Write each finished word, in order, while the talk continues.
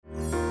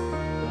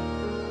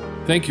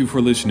Thank you for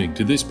listening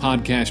to this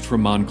podcast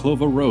from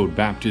Monclova Road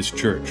Baptist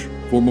Church.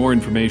 For more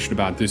information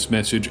about this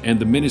message and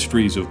the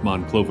ministries of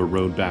Monclova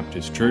Road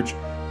Baptist Church,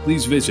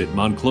 please visit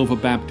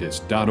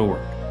monclovabaptist.org.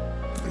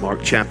 Mark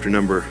chapter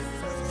number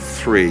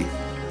 3,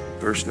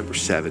 verse number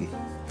 7.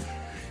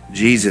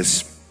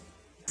 Jesus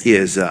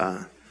is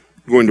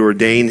going to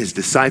ordain his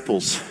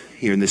disciples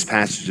here in this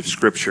passage of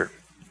Scripture.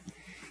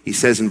 He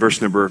says in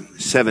verse number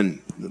 7,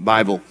 the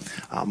Bible,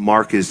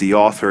 Mark is the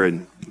author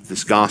in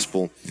this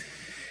gospel.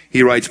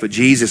 He writes, "But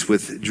Jesus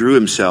withdrew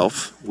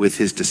himself with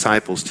his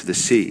disciples to the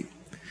sea.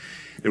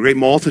 A great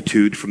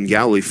multitude from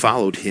Galilee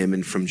followed him,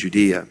 and from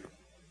Judea.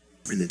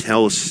 And it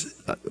tells us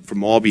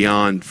from all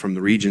beyond, from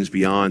the regions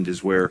beyond,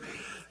 is where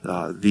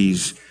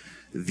these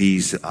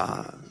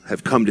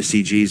have come to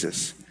see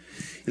Jesus."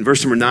 In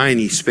verse number 9,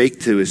 he spake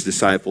to his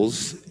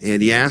disciples,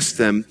 and he asked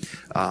them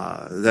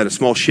that a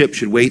small ship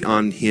should wait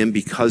on him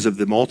because of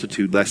the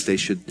multitude, lest they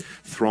should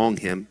throng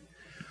him.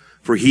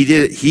 For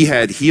he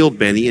had healed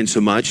many,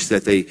 insomuch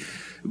that they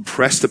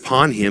pressed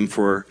upon him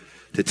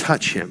to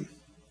touch him,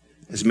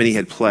 as many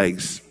had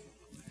plagues.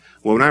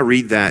 Well, when I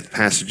read that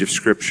passage of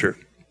Scripture,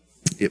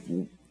 it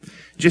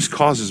just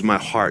causes my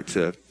heart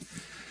to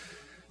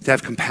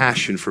have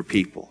compassion for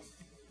people.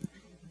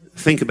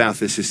 Think about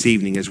this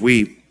evening as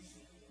we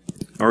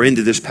are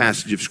into this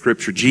passage of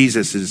Scripture.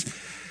 Jesus has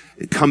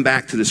come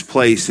back to this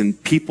place,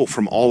 and people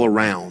from all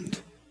around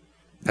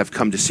have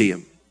come to see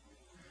him.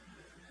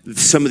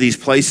 Some of these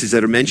places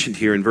that are mentioned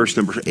here in verse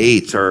number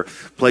 8 are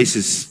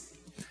places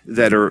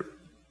that are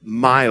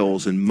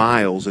miles and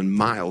miles and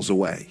miles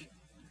away.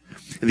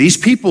 And these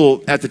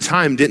people at the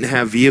time didn't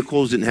have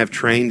vehicles, didn't have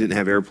trains, didn't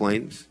have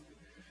airplanes.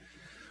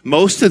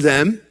 Most of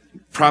them,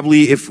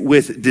 probably if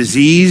with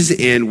disease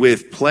and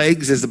with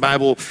plagues, as the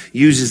Bible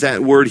uses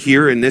that word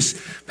here in this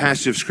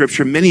passage of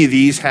Scripture, many of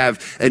these have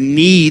a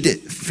need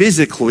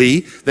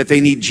physically that they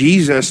need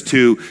Jesus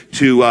to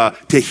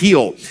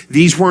heal.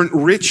 These weren't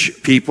rich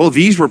people.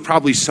 These were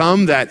probably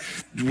some that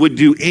would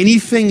do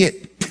anything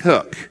it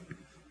took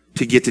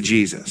to get to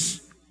Jesus.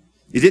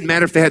 It didn't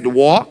matter if they had to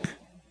walk.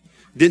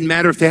 It didn't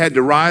matter if they had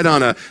to ride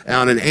on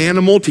an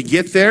animal to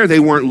get there. They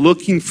weren't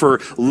looking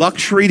for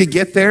luxury to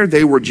get there.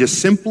 They were just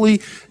simply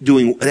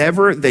doing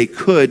whatever they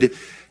could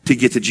to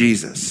get to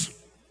Jesus.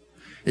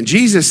 And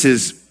Jesus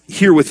is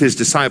here with his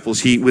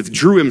disciples. He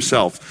withdrew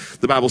himself,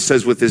 the Bible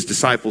says, with his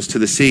disciples to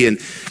the sea. And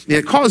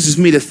it causes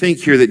me to think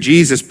here that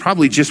Jesus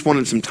probably just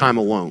wanted some time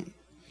alone.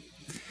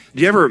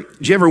 Do you ever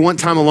want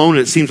time alone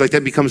and it seems like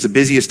that becomes the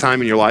busiest time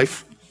in your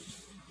life?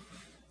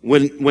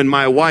 When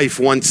my wife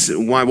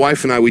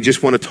and I, we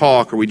just want to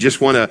talk, or we just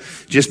want to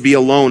just be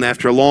alone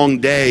after a long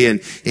day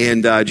and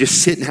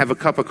just sit and have a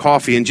cup of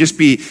coffee and just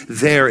be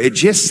there. It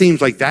just seems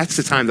like that's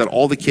the time that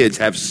all the kids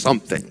have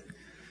something.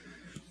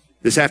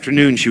 This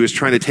afternoon, she was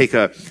trying to take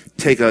a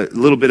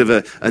little bit of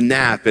a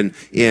nap, and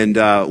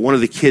one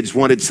of the kids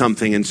wanted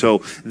something, and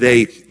so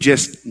they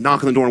just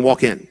knock on the door and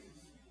walk in.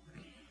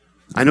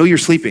 "I know you're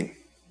sleeping,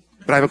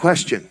 but I have a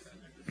question."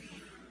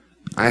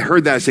 I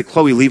heard that. I said,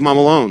 "Chloe, leave Mom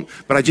alone.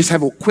 But I just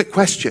have a quick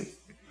question."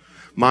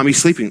 "Mommy's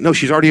sleeping." "No,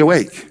 she's already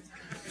awake."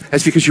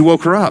 "That's because you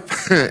woke her up."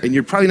 And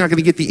you're probably not going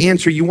to get the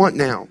answer you want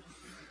now.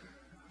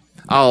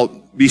 I'll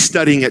be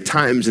studying at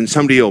times, and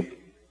somebody will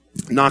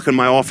knock on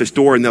my office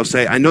door, and they'll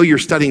say, "I know you're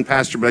studying,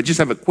 Pastor, but I just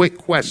have a quick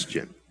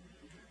question."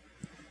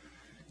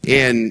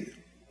 And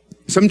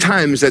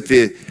sometimes at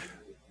the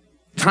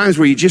times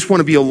where you just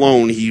want to be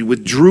alone, he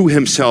withdrew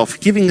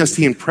himself, giving us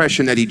the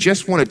impression that he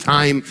just wanted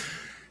time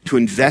to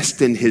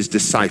invest in his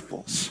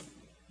disciples.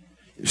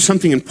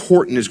 Something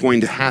important is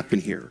going to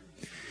happen here.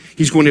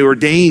 He's going to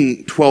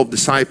ordain 12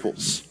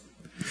 disciples.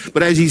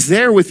 But as he's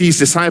there with these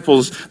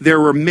disciples,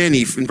 there were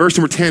many. In verse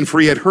number 10, for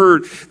he had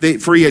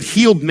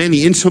healed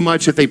many,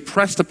 insomuch that they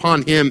pressed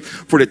upon him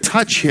for to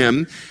touch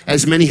him,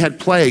 as many had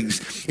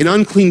plagues. And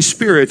unclean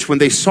spirits, when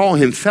they saw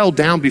him, fell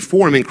down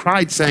before him and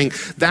cried, saying,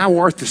 "Thou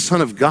art the Son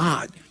of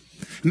God."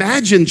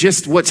 Imagine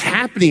just what's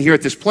happening here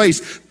at this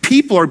place.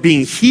 People are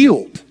being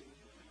healed.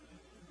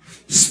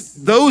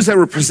 Those that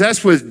were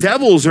possessed with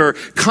devils are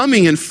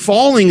coming and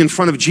falling in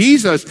front of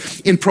Jesus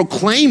and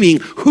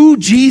proclaiming who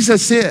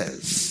Jesus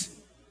is.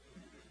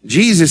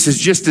 Jesus is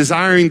just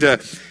desiring to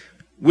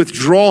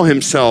withdraw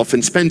himself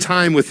and spend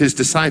time with his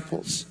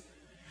disciples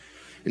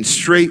and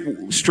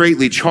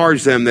straightly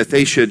charge them that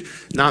they should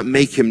not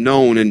make him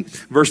known. In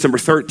verse number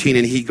 13,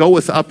 and he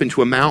goeth up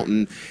into a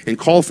mountain and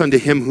calleth unto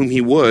him whom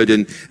he would,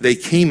 and they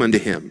came unto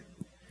him,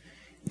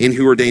 and he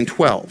ordained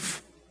 12.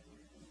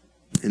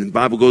 And the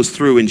Bible goes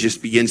through and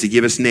just begins to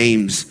give us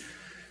names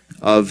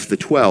of the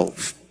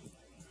 12.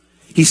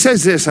 He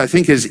says this, I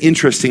think, is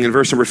interesting in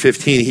verse number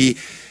 15. He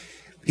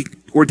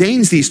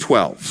ordains these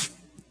 12.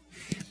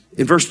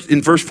 In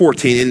verse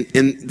 14,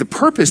 and the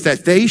purpose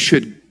that they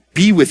should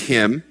be with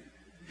him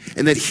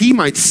and that he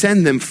might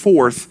send them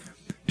forth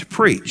to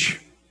preach.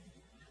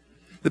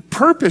 The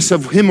purpose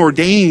of him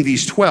ordaining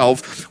these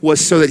 12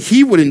 was so that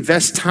he would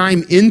invest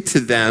time into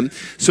them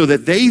so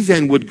that they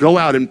then would go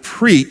out and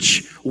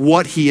preach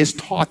what he has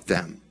taught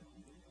them.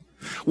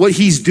 What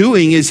he's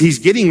doing is he's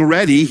getting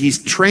ready,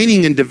 he's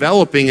training and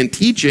developing and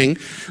teaching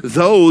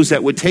those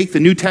that would take the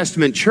New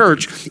Testament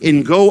church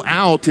and go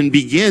out and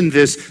begin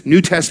this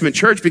New Testament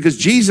church, because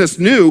Jesus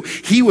knew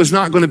he was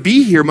not going to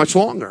be here much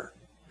longer.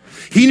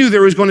 He knew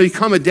there was going to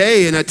come a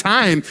day and a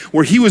time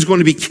where he was going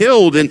to be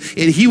killed, and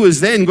he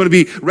was then going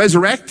to be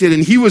resurrected,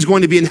 and he was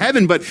going to be in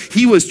heaven. But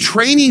he was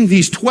training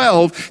these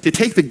 12 to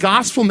take the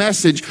gospel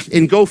message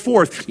and go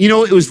forth. You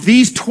know, it was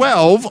these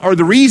 12 are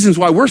the reasons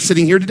why we're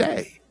sitting here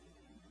today.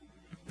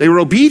 They were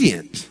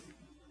obedient.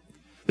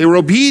 They were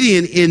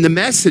obedient in the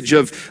message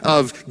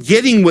of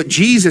getting what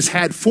Jesus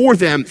had for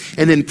them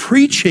and then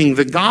preaching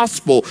the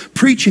gospel,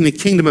 preaching the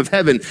kingdom of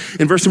heaven.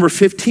 In verse number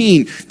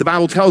 15, the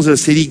Bible tells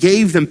us that he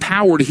gave them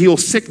power to heal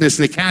sickness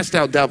and to cast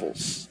out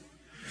devils.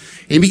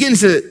 And he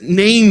begins to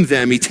name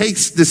them. He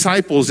takes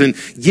disciples and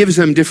gives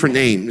them different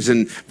names.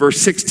 In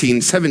verse 16,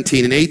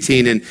 17, and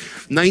 18, and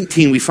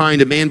 19, we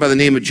find a man by the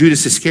name of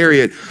Judas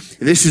Iscariot.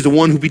 And this is the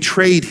one who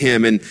betrayed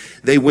him. And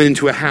they went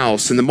into a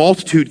house, and the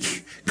multitude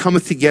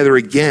cometh together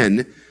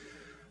again,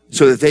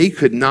 so that they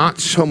could not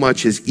so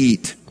much as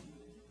eat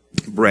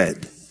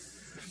bread.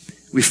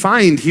 We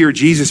find here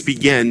Jesus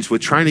begins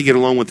with trying to get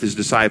along with his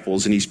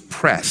disciples, and he's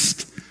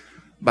pressed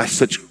by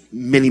such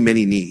many,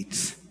 many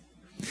needs.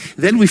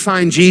 Then we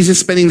find Jesus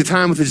spending the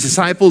time with his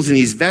disciples, and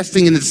he's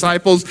investing in the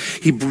disciples.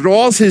 He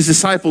draws his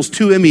disciples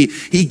to him.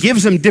 He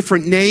gives them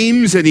different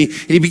names, and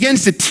he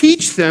begins to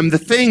teach them the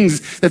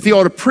things that they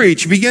ought to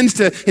preach. He begins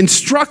to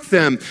instruct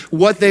them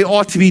what they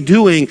ought to be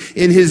doing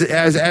in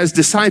as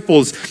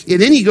disciples.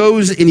 And then he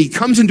goes and he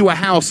comes into a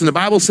house, and the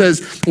Bible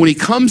says when he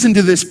comes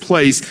into this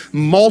place,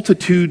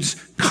 multitudes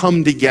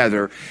come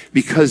together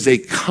because they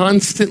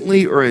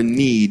constantly are in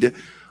need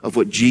of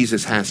what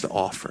Jesus has to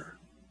offer.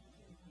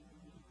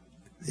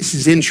 This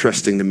is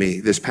interesting to me,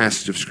 this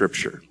passage of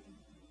Scripture.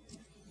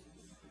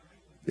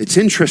 It's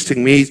interesting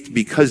to me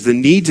because the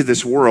needs of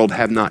this world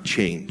have not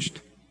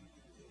changed.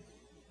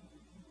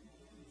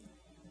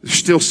 There's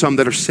still some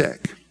that are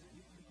sick.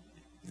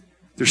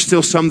 There's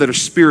still some that are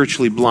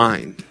spiritually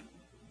blind.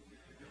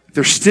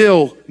 There's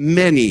still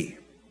many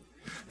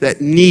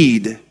that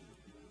need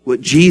what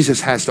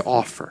Jesus has to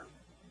offer.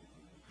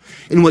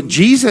 And what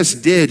Jesus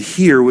did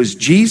here was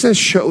Jesus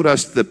showed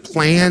us the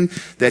plan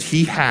that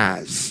he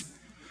has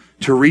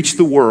to reach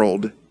the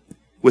world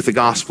with the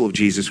gospel of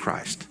Jesus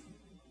Christ.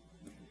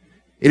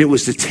 And it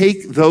was to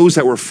take those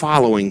that were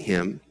following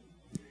him.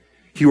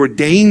 He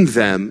ordained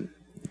them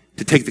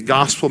to take the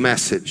gospel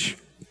message,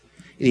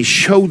 and he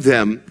showed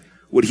them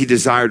what he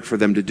desired for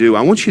them to do.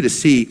 I want you to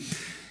see,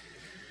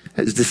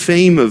 as the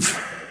fame of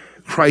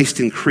Christ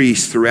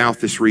increased throughout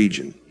this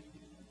region,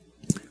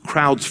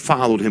 crowds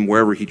followed him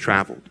wherever he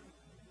traveled.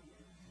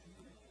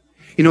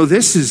 You know,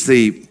 this is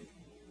the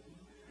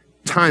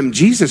time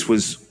Jesus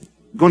was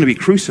going to be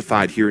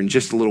crucified here in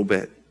just a little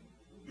bit.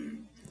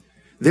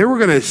 They were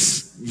going to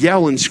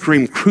yell and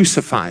scream,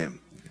 "Crucify him,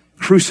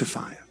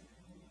 crucify him."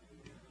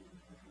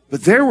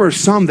 But there were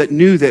some that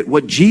knew that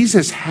what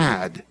Jesus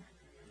had,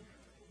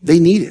 they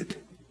needed.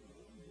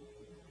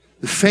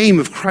 The fame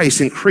of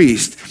Christ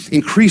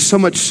increased so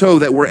much so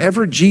that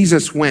wherever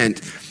Jesus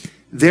went,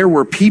 there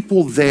were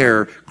people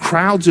there,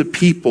 crowds of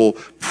people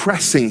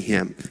pressing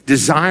him,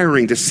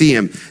 desiring to see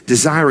him,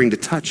 desiring to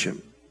touch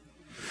him.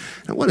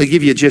 I want to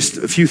give you just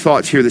a few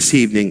thoughts here this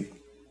evening.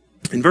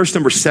 In verse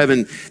number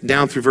 7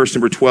 down through verse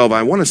number 12,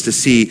 I want us to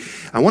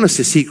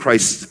see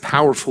Christ's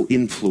powerful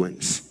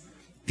influence,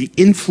 the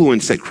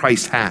influence that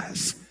Christ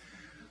has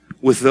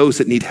with those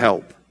that need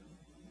help.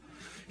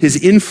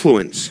 His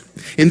influence.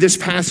 In this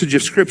passage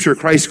of Scripture,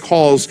 Christ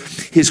calls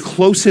his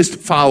closest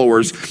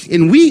followers,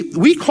 and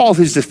we call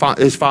his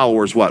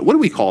followers what? What do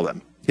we call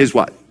them? His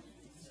what?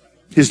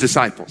 His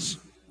disciples.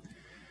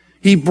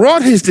 He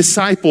brought his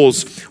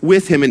disciples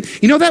with him. And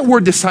you know that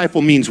word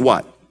disciple means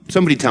what?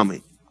 Somebody tell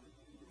me.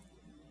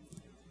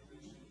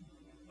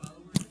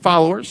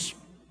 Followers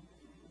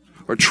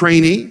or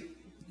trainee.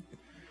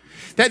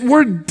 That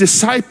word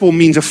disciple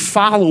means a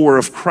follower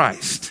of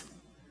Christ.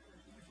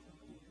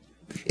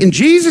 And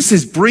Jesus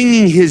is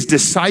bringing his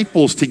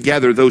disciples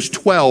together, those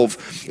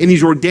 12, and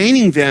he's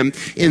ordaining them.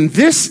 In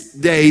this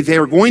day, they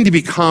are going to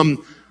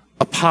become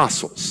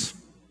apostles.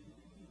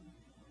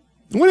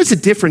 What is the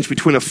difference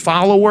between a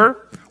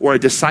follower or a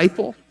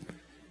disciple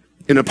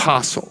and an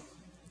apostle?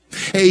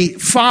 A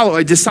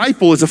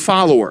disciple is a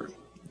follower.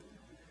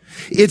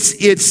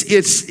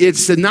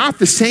 It's not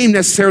the same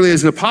necessarily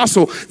as an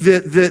apostle.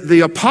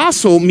 The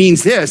apostle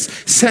means this,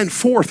 sent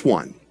forth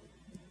one.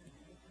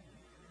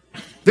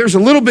 There's a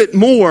little bit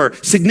more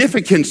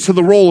significance to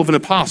the role of an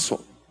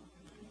apostle.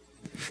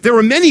 There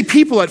were many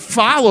people that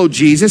followed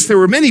Jesus. There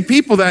were many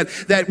people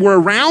that were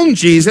around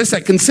Jesus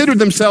that considered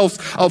themselves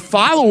a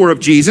follower of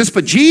Jesus.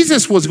 But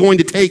Jesus was going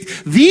to take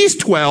these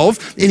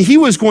 12 and he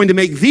was going to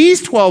make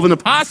these 12 an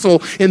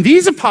apostle. And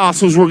these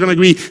apostles were going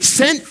to be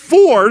sent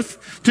forth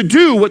to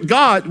do what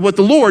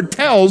the Lord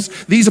tells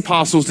these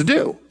apostles to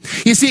do.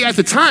 You see, at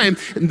the time,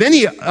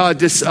 many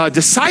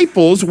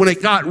disciples, when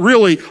it got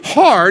really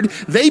hard,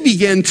 they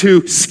began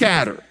to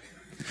scatter.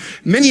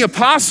 Many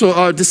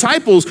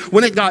disciples,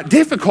 when it got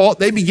difficult,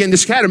 they began to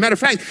scatter. Matter of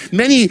fact,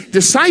 many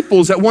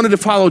disciples that wanted to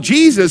follow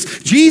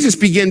Jesus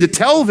began to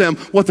tell them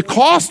what the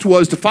cost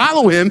was to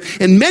follow him.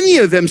 And many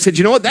of them said,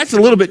 you know what, that's a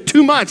little bit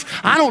too much.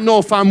 I don't know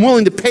if I'm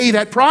willing to pay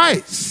that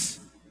price.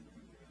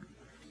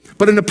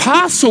 But an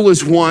apostle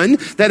is one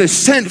that is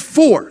sent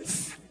forth.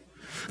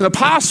 An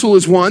apostle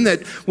is one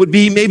that would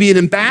be maybe an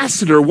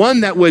ambassador, one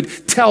that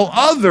would tell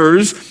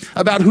others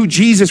about who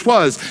Jesus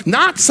was.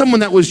 Not someone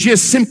that was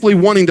just simply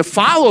wanting to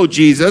follow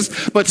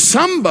Jesus, but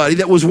somebody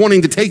that was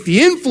wanting to take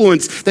the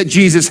influence that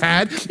Jesus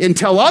had and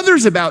tell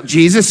others about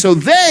Jesus so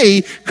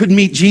they could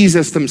meet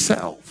Jesus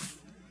themselves.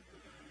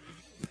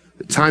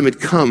 The time had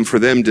come for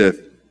them to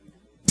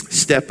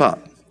step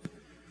up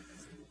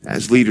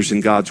as leaders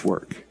in God's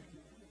work.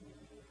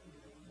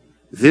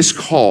 This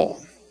call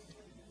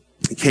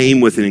came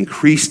with an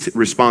increased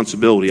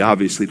responsibility,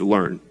 obviously, to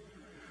learn.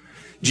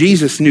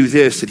 Jesus knew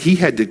this, that he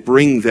had to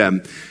bring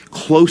them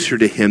closer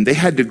to him. They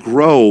had to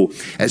grow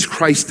as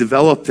Christ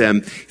developed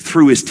them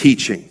through his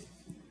teaching.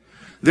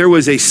 There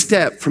was a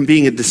step from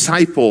being a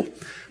disciple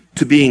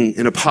to being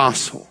an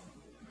apostle.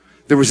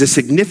 There was a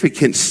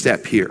significant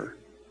step here.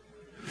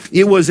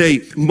 It was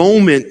a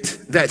moment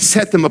that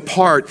set them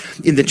apart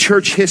in the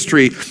church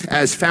history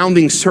as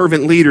founding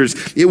servant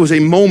leaders. This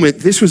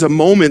was a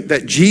moment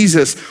that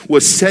Jesus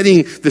was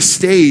setting the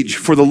stage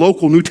for the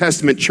local New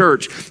Testament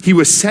church. He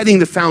was setting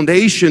the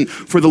foundation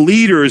for the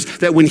leaders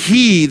that when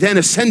he then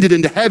ascended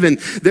into heaven,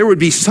 there would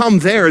be some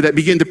there that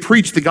began to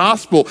preach the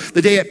gospel.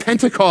 The day at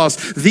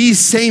Pentecost, these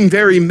same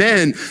very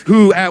men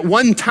who at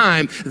one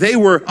time they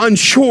were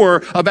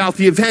unsure about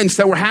the events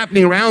that were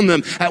happening around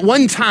them. At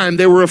one time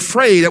they were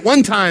afraid. At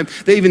one time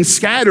they even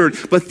scattered.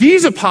 But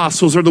these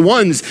apostles are the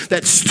ones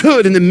that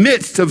stood in the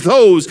midst of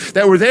those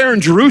that were there in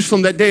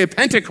Jerusalem that day of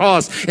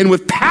Pentecost, and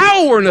with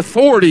power and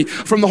authority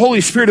from the Holy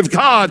Spirit of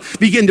God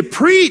began to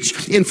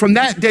preach. And from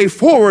that day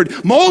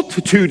forward,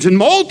 multitudes and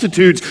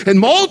multitudes and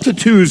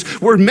multitudes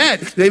were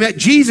met. They met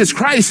Jesus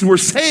Christ and were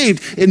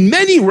saved, and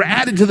many were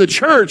added to the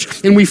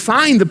church. And we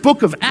find the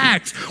book of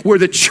Acts where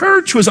the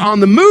church was on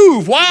the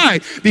move.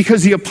 Why?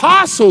 Because the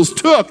apostles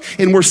took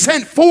and were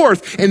sent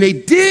forth, and they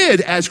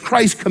did as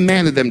Christ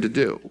commanded them to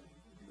do.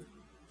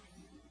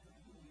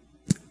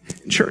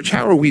 Church,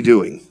 how are we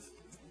doing?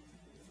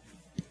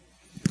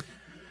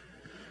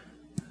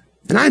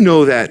 And I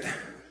know that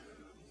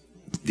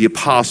the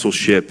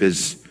apostleship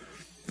is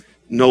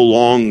no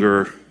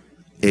longer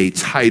a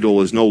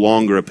title, is no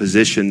longer a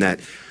position that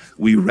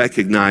we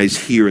recognize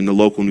here in the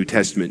local New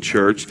Testament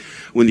church.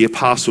 When the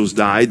apostles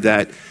died,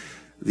 that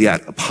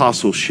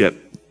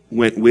apostleship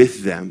went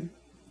with them.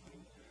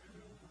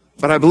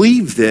 But I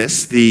believe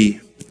this, the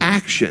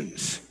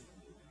actions,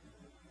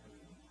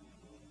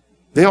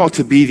 they ought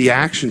to be the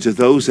actions of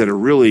those that are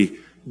really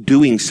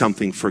doing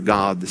something for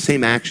God, the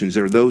same actions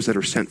that are those that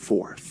are sent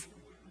forth.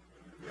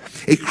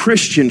 A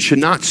Christian should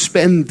not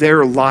spend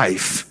their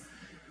life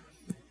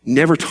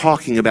never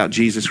talking about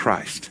Jesus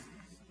Christ.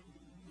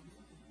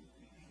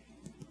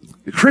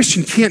 A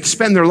Christian can't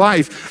spend their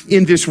life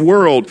in this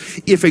world.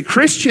 If a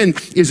Christian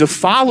is a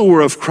follower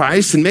of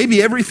Christ and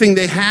maybe everything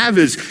they have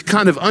is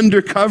kind of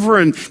undercover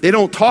and they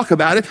don't talk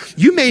about it,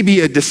 you may be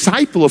a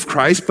disciple of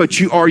Christ, but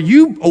are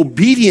you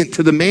obedient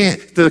to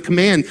the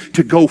command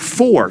to go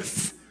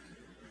forth?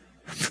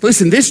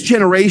 Listen, this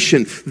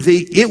generation,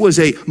 it was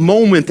a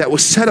moment that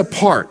was set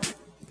apart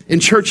in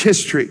church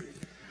history.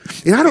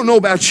 And I don't know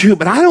about you,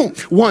 but I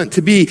don't want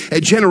to be a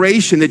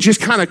generation that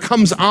just kind of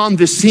comes on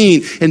the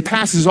scene and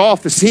passes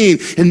off the scene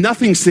and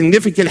nothing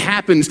significant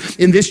happens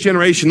in this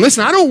generation.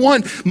 Listen, I don't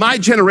want my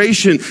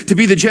generation to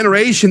be the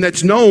generation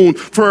that's known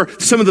for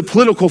some of the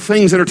political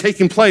things that are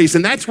taking place.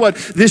 And that's what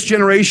this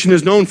generation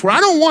is known for. I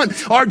don't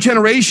want our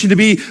generation to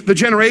be the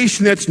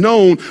generation that's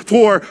known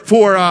for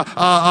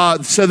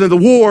the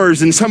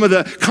wars and some of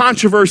the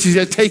controversies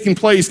that are taking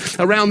place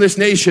around this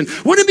nation.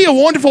 Wouldn't it be a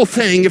wonderful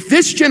thing if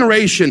this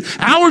generation,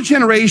 our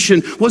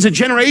generation, was a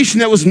generation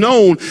that was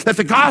known that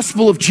the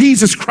gospel of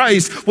Jesus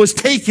Christ was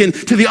taken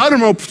to the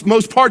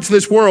uttermost parts of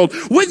this world?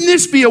 Wouldn't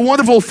this be a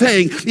wonderful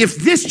thing if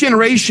this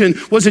generation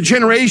was a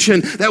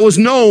generation that was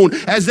known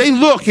as they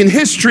look in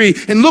history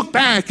and look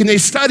back and they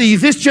study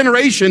this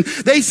generation,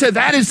 they said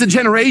that is the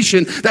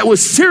generation that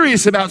was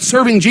serious about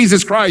serving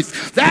Jesus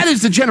Christ. That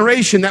is the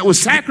generation that was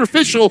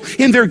sacrificial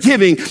in their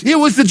giving. It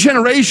was the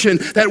generation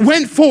that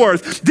went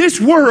forth. This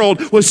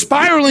world was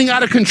spiraling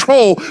out of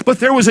control, but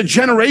there was a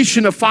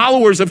generation of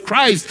followers of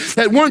Christ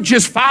that weren't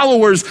just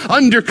followers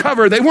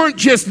undercover. They weren't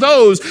just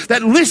those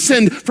that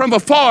listened from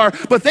afar,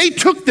 but they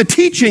took the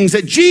teachings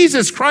that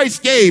Jesus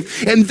Christ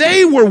gave, and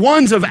they were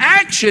ones of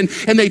action,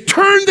 and they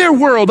turned their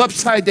world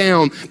upside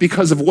down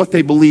because of what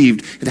they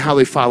believed and how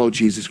they followed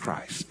Jesus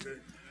Christ.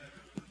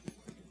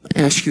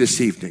 I ask you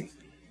this evening,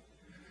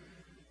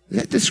 does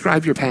that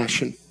describe your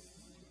passion?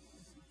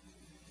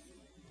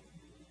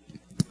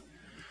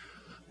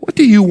 What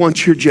do you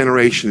want your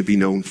generation to be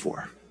known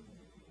for?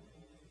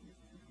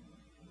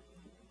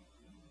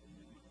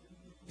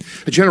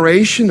 A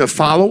generation of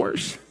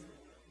followers,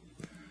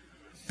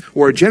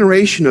 or a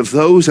generation of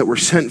those that were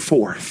sent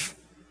forth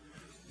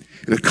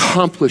and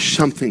accomplish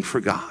something for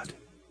God.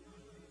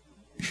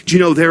 Do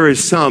you know there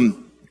is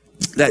some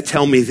that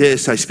tell me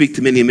this? I speak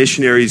to many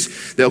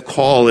missionaries, they'll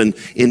call, and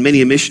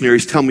many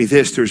missionaries tell me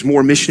this: there's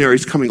more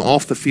missionaries coming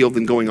off the field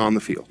than going on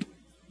the field.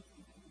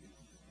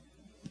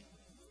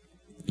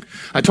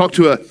 I talked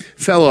to a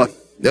fella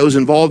that was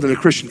involved in a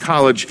Christian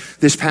college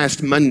this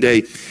past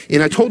Monday,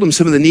 and I told him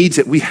some of the needs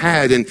that we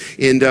had, and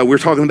we were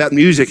talking about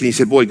music, and he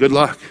said, boy, good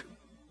luck.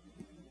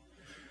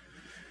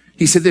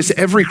 He said this: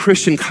 every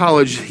Christian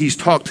college, he's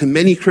talked to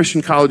many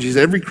Christian colleges,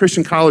 every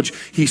Christian college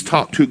he's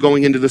talked to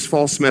going into this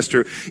fall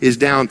semester is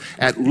down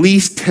at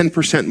least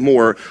 10%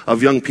 more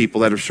of young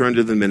people that are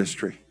surrendered to the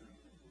ministry.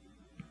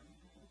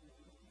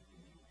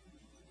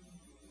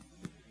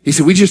 He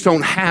said, we just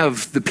don't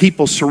have the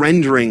people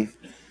surrendering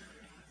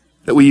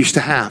that we used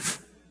to have.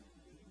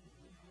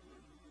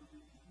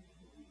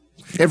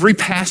 Every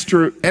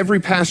pastor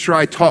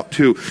I talk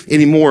to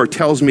anymore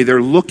tells me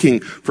they're looking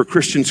for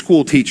Christian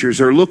school teachers.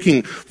 They're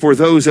looking for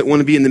those that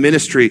want to be in the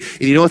ministry.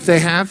 And you know what they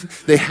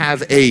have? They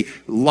have a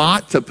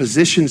lot of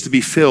positions to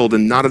be filled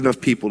and not enough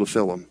people to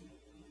fill them.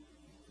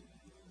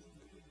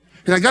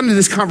 And I got into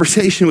this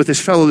conversation with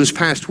this fellow this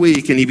past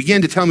week, and he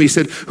began to tell me, he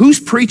said, who's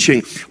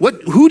preaching?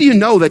 Who do you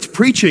know that's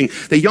preaching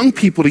the young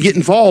people to get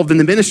involved in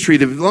the ministry,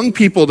 the young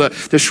people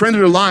to surrender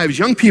their lives,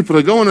 young people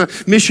to go on a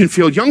mission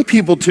field, young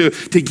people to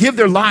give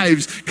their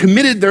lives,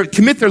 commit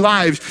their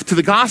lives to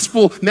the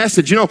gospel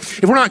message? You know,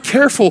 if we're not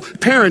careful,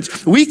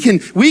 parents, we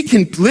can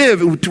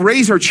live to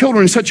raise our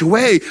children in such a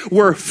way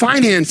where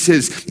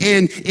finances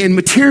and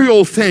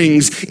material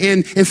things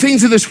and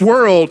things of this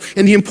world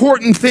and the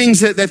important things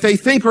that they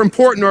think are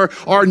important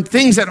are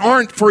things that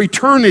aren't for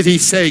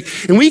eternity's sake.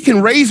 And we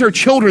can raise our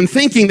children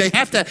thinking they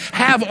have to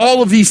have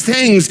all of these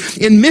things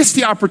and miss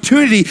the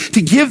opportunity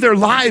to give their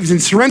lives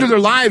and surrender their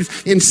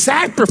lives in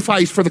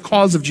sacrifice for the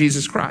cause of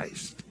Jesus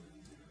Christ.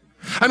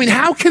 I mean,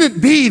 how can it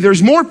be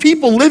there's more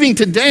people living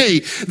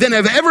today than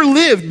have ever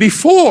lived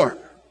before?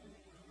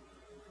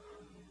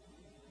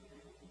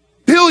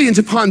 Billions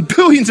upon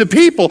billions of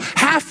people.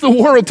 Half the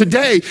world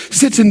today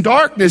sits in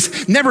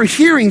darkness, never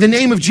hearing the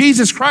name of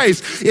Jesus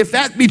Christ. If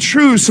that be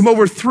true, some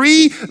over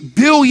 3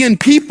 billion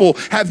people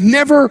have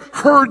never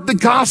heard the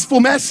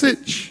gospel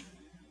message.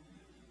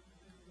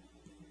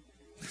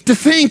 To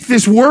think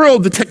this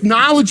world, the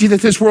technology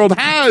that this world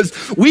has,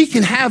 we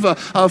can have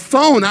a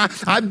phone.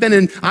 I've been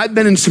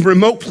in some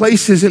remote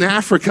places in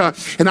Africa,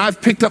 and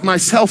I've picked up my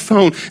cell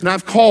phone and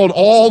I've called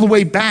all the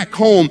way back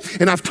home,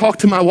 and I've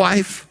talked to my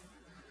wife.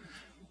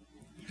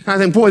 I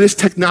think, boy, this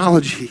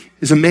technology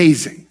is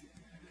amazing.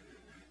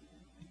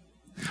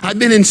 I've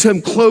been in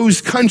some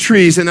closed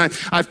countries, and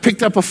I've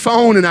picked up a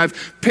phone and I've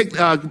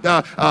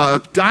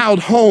dialed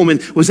home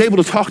and was able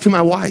to talk to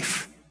my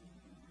wife.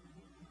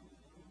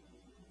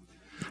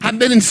 I've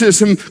been into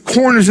some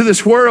corners of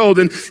this world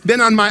and been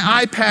on my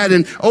iPad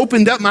and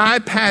opened up my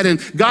iPad and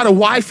got a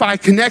Wi-Fi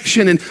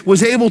connection and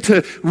was able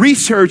to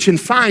research and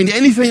find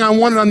anything I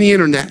wanted on the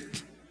internet.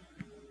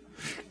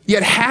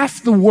 Yet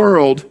half the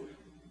world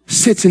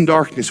sits in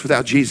darkness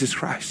without Jesus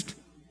Christ.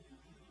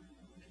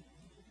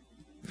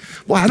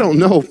 Well, I don't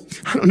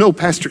know,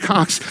 Pastor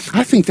Cox.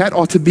 I think that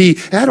ought to be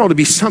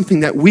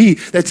something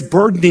that's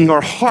burdening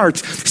our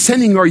hearts,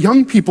 sending our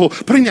young people,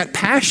 putting that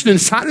passion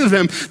inside of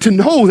them to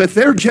know that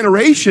their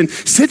generation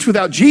sits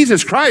without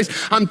Jesus Christ.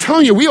 I'm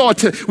telling you, we ought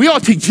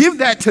to give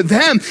that to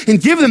them and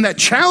give them that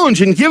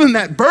challenge and give them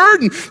that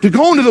burden to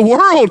go into the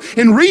world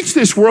and reach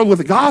this world with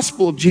the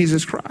gospel of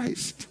Jesus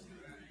Christ.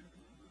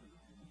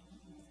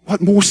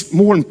 What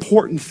more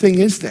important thing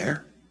is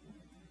there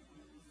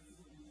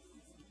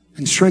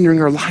than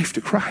surrendering our life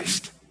to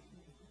Christ?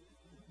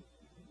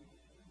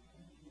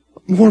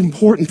 What more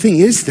important thing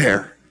is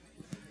there?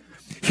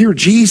 Here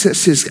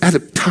Jesus is at a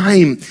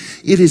time,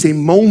 it is a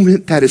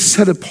moment that is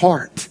set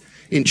apart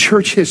in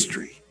church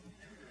history.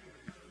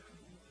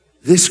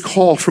 This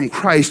call from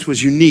Christ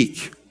was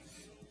unique.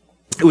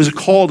 It was a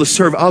call to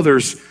serve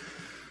others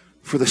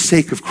for the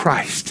sake of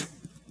Christ.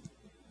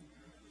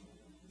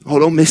 Oh,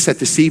 don't miss that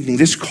this evening.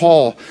 This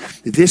call,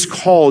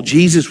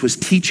 Jesus was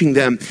teaching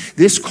them.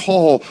 This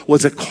call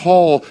was a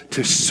call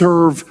to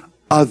serve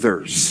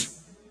others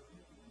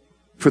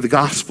for the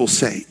gospel's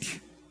sake.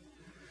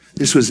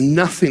 This was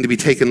nothing to be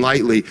taken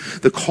lightly.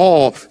 The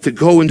call to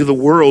go into the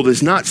world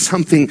is not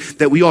something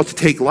that we ought to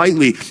take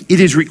lightly.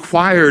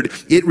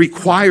 It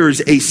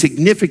requires a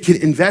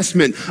significant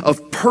investment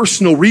of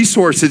personal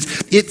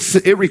resources.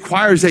 It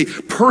requires a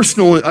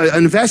personal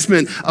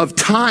investment of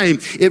time.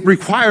 It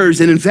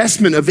requires an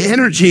investment of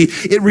energy.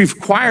 It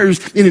requires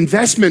an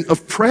investment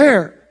of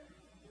prayer.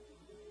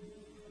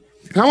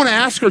 And I want to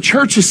ask our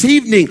church this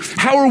evening,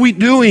 how are we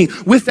doing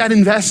with that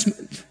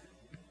investment?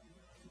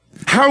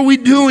 How are we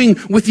doing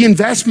with the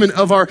investment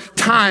of our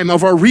time,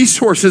 of our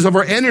resources, of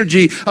our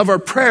energy, of our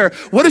prayer?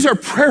 What does our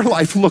prayer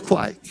life look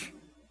like?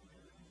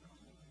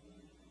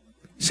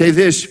 Say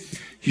this,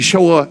 you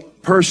show a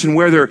person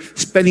where they're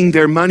spending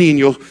their money and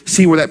you'll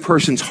see where that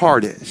person's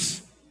heart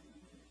is.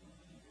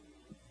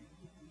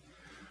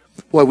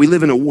 Boy, we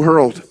live in a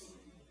world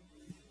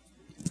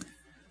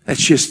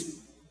that's just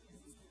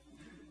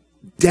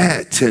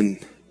debt and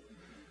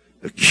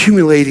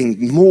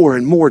accumulating more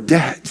and more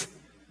debt.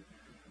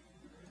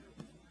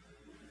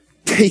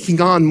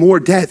 Taking on more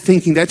debt,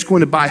 thinking that's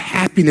going to buy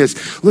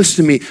happiness.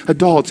 Listen to me,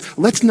 adults,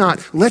 let's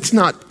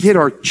not get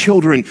our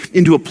children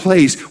into a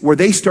place where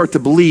they start to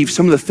believe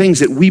some of the things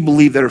that we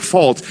believe that are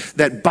false,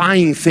 that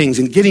buying things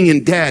and getting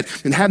in debt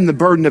and having the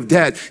burden of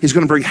debt is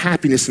going to bring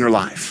happiness in their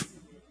life.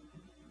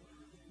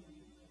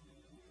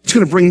 It's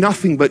going to bring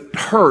nothing but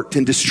hurt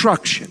and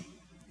destruction.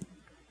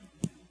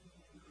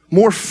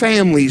 More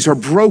families are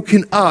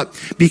broken up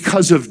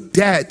because of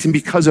debt and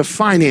because of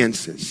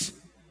finances.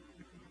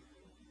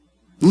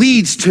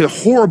 Leads to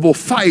horrible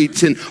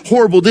fights and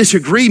horrible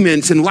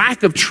disagreements and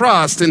lack of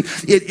trust. And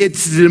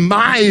it's the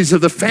demise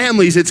of the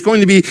families. It's going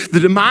to be the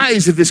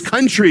demise of this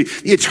country.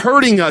 It's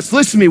hurting us.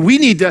 Listen to me. We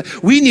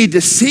need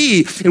to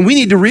see and we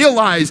need to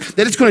realize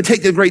that it's going to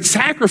take a great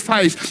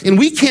sacrifice. And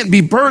we can't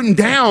be burdened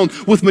down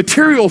with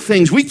material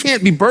things. We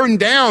can't be burdened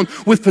down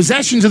with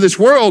possessions of this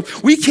world.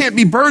 We can't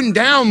be burdened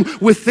down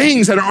with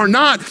things that are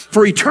not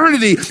for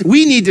eternity.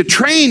 We need to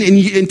train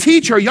and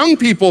teach our young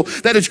people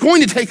that it's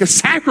going to take a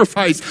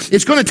sacrifice.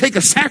 It's going to take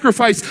a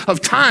sacrifice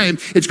of time.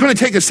 It's going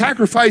to take a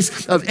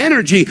sacrifice of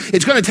energy.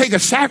 It's going to take a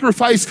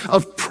sacrifice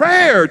of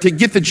prayer to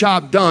get the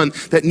job done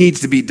that needs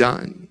to be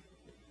done.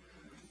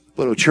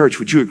 Little church,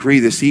 would you agree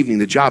this evening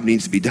the job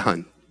needs to be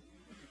done?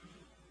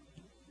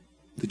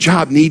 The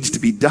job needs to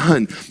be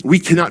done. We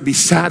cannot be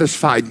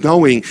satisfied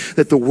knowing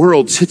that the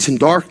world sits in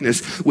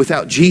darkness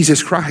without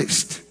Jesus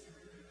Christ.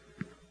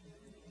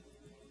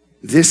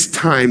 This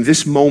time,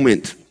 this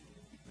moment,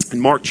 in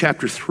Mark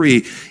chapter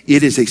 3,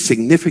 it is a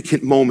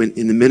significant moment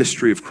in the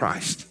ministry of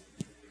Christ.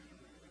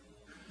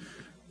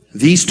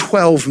 These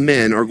 12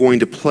 men are going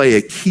to play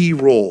a key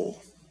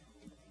role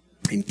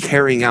in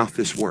carrying out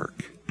this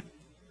work.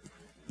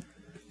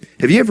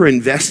 Have you ever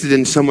invested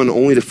in someone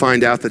only to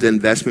find out that the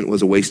investment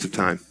was a waste of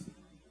time?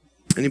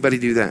 Anybody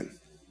do that?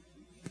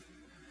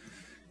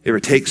 You ever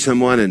take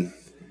someone and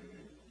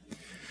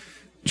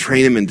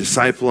train them and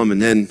disciple them,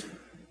 and then,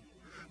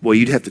 boy,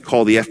 you'd have to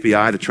call the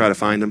FBI to try to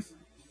find them?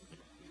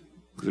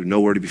 They're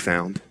nowhere to be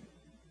found.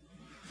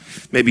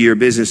 Maybe you're a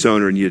business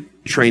owner and you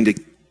trained a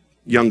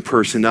young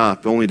person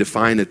up only to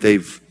find that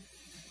they've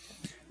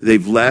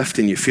left,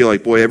 and you feel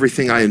like, boy,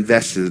 everything I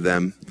invested in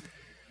them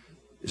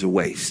is a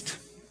waste.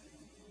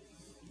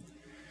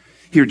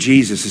 Here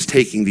Jesus is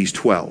taking these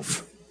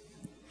 12,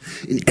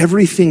 and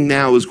everything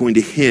now is going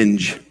to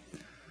hinge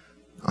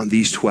on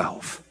these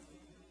 12.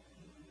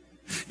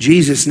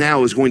 Jesus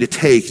now is going to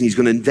take and he's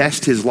going to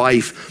invest his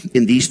life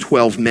in these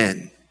 12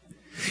 men.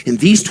 And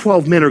these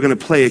 12 men are going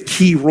to play a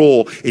key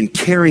role in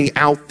carrying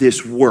out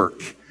this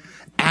work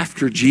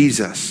after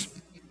Jesus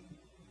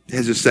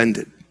has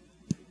ascended.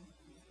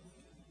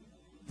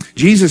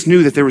 Jesus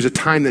knew that there was a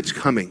time that's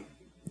coming.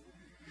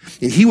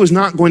 And he was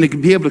not going to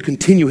be able to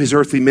continue his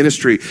earthly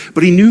ministry.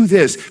 But he knew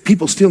this: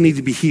 people still need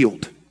to be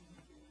healed.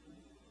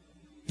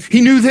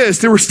 He knew this: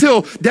 there were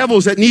still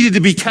devils that needed to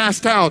be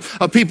cast out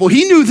of people.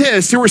 He knew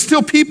this: there were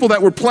still people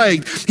that were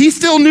plagued. He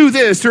still knew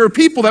this: there were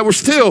people that were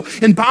still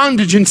in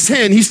bondage and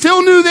sin. He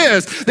still knew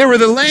this: there were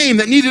the lame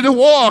that needed to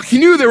walk. He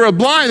knew there were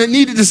blind that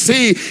needed to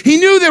see. He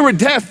knew there were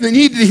deaf that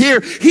needed to hear.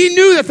 He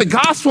knew that the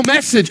gospel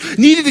message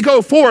needed to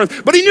go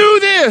forth. But he knew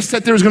this: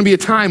 that there was going to be a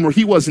time where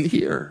he wasn't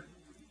here.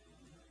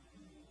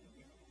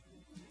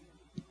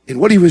 And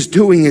what he was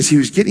doing is he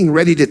was getting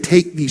ready to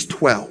take these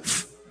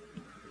 12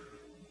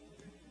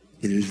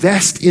 and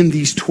invest in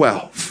these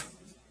 12.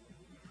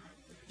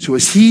 So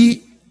as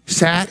he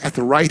sat at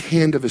the right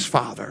hand of his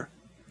Father,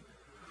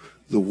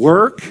 the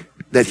work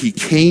that he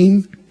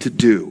came to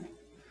do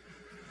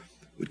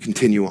would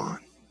continue on.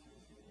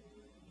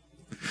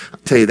 I'll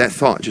tell you, that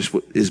thought just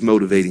is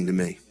motivating to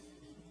me.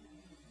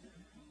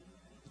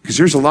 Because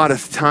there's a lot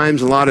of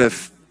times, a lot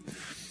of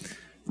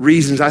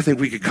reasons I think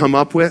we could come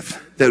up with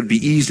that would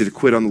be easy to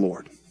quit on the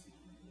Lord.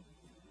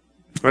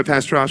 Right,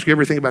 Pastor Oscar, you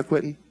ever think about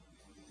quitting?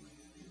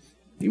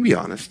 You can be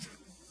honest.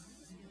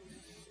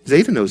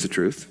 Zeta knows the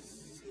truth.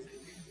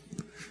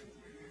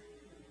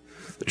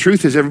 The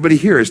truth is everybody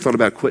here has thought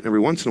about quitting every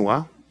once in a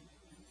while.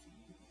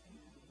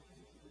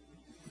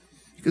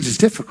 Because it's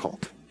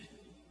difficult.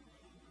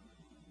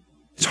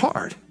 It's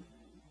hard.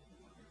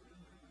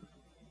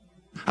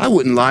 I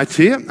wouldn't lie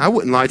to you. I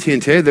wouldn't lie to you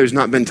and tell you there's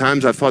not been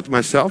times I've thought to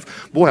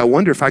myself, boy, I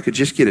wonder if I could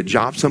just get a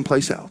job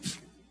someplace else.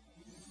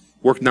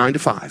 Work 9 to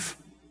 5.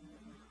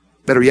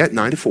 Better yet,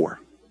 9 to 4.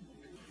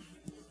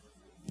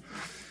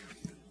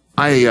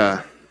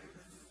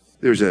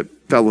 There's a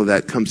fellow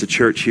that comes to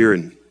church here,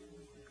 and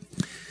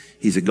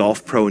he's a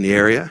golf pro in the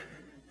area.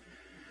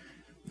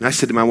 And I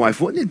said to my wife,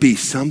 wouldn't it be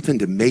something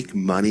to make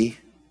money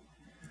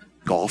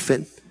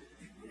golfing?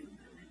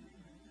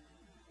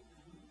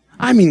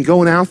 I mean,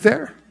 going out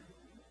there,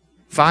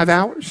 5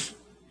 hours,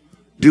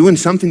 doing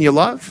something you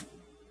love,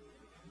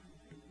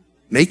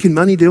 making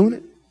money doing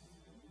it.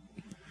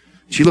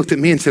 She looked at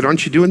me and said,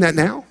 aren't you doing that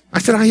now? I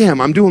said, I am.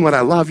 I'm doing what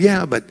I love,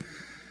 yeah, but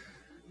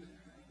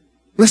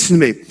listen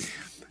to me.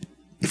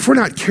 If we're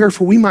not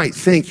careful, we might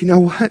think, you know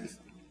what?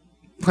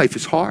 Life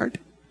is hard.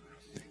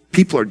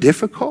 People are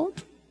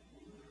difficult.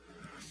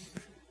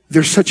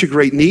 there's such a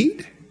great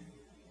need.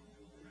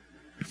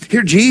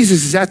 Here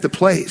Jesus is at the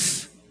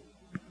place.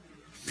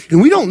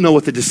 And we don't know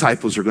what the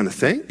disciples are going to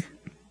think.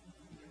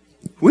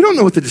 We don't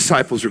know what the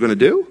disciples are going to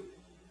do.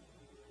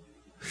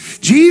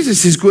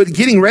 Jesus is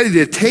getting ready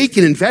to take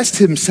and invest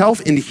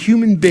himself into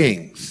human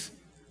beings.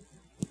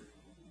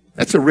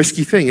 That's a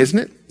risky thing, isn't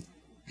it?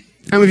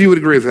 How many of you would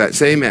agree with that?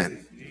 Say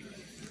amen.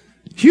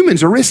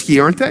 Humans are risky,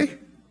 aren't they?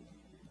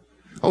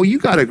 Oh, you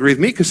got to agree with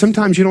me because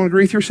sometimes you don't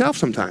agree with yourself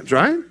sometimes,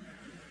 right?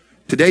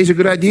 Today's a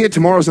good idea.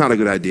 Tomorrow's not a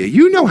good idea.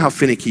 You know how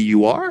finicky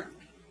you are.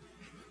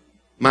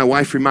 My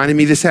wife reminded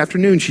me this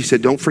afternoon. She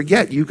said, don't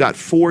forget, you got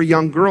 4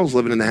 young girls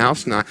living in the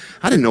house. And I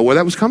didn't know where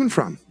that was coming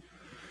from.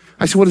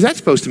 I said, what is that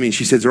supposed to mean?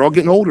 She says, they're all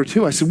getting older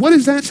too. I said, what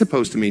is that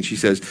supposed to mean? She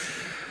says,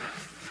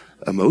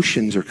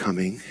 emotions are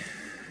coming.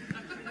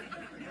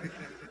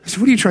 I said,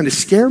 what are you trying to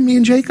scare me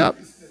and Jacob?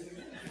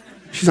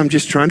 She says, I'm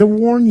just trying to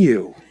warn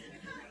you.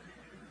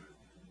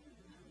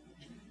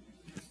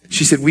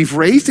 She said, we've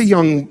raised a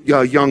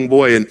young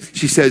boy. And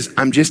she says,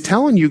 I'm just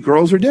telling you,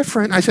 girls are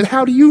different. I said,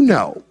 how do you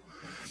know?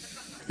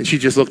 And she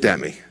just looked at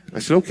me. I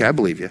said, okay, I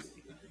believe you.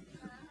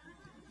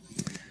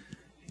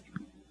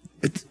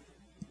 It's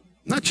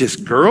not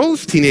just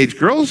girls, teenage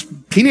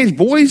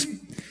boys,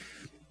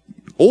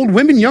 old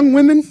women, young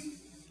women,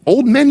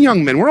 old men,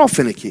 young men. We're all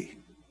finicky.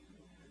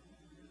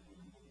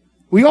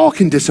 We all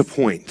can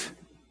disappoint.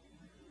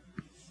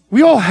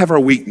 We all have our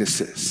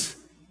weaknesses.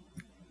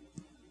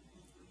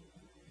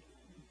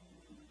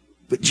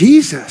 But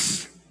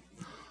Jesus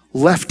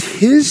left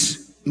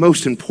his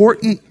most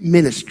important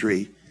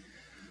ministry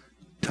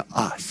to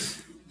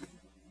us.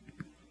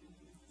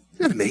 Isn't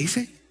that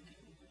amazing?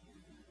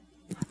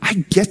 I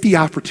get the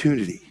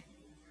opportunity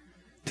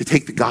to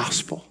take the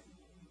gospel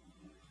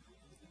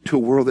to a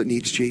world that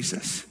needs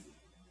Jesus.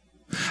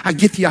 I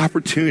get the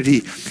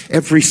opportunity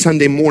every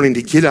Sunday morning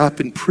to get up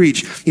and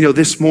preach. You know,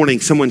 this morning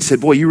someone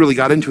said, boy, you really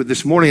got into it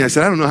this morning. I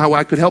said, I don't know how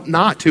I could help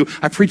not to.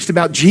 I preached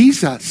about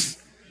Jesus.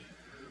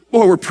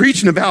 Boy, we're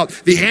preaching about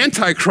the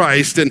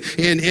Antichrist and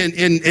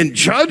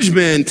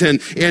judgment and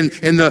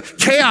the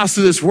chaos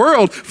of this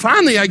world.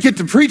 Finally, I get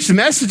to preach the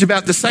message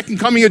about the second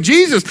coming of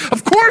Jesus.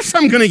 Of course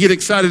I'm going to get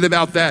excited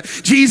about that.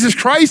 Jesus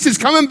Christ is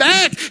coming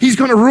back. He's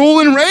going to rule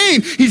and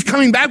reign. He's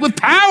coming back with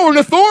power and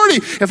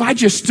authority. If I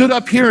just stood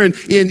up here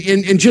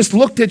and just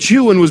looked at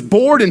you and was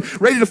bored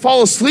and ready to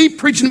fall asleep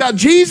preaching about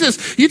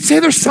Jesus, you'd say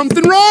there's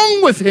something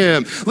wrong with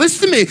him.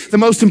 Listen to me. The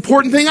most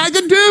important thing I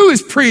could do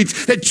is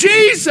preach that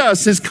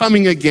Jesus is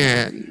coming again.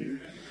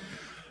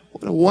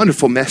 What a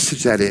wonderful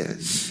message that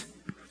is.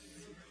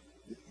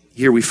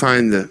 Here we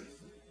find the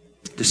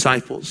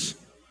disciples.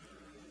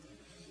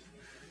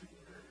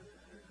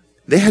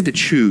 They had to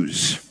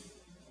choose.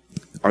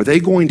 Are they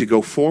going to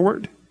go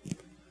forward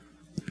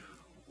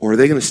or are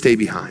they going to stay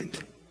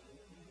behind?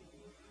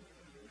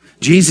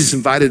 Jesus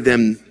invited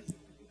them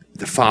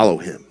to follow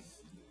him.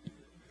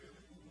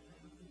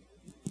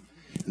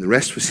 And the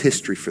rest was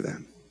history for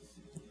them.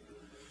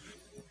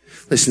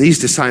 Listen, these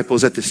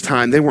disciples at this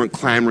time, they weren't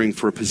clamoring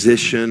for a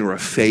position or a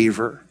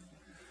favor.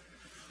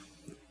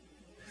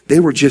 They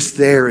were just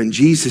there, and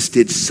Jesus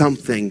did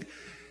something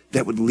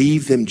that would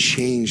leave them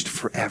changed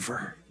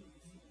forever.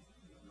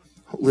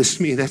 Listen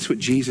to me, that's what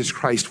Jesus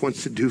Christ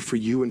wants to do for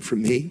you and for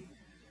me.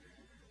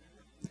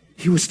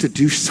 He wants to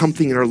do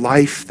something in our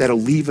life that'll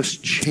leave us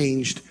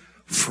changed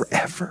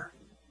forever.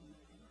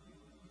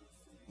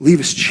 Leave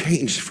us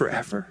changed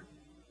forever.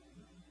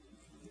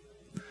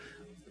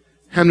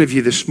 How many of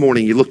you this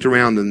morning, you looked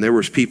around and there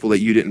was people that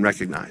you didn't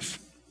recognize?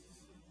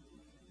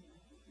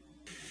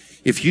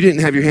 If you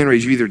didn't have your hand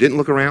raised, you either didn't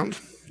look around,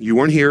 you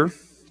weren't here,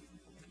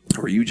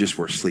 or you just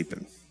were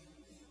sleeping.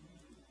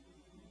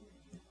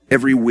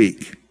 Every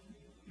week,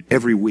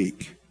 every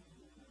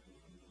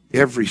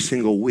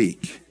single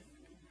week,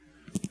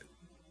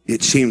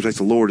 it seems like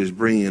the Lord is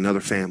bringing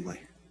another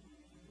family.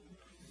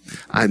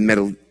 I met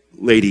a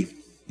lady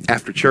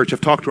after church.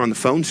 I've talked to her on the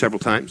phone several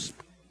times.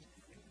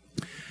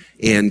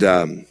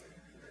 And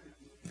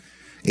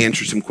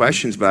answered some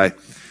questions, but I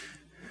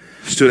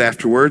stood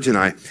afterwards and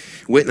I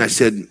went and I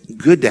said,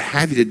 good to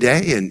have you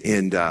today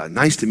and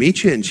nice to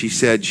meet you. And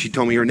she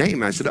told me her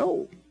name. And I said,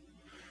 oh,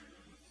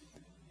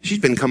 she's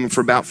been coming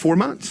for about 4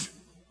 months.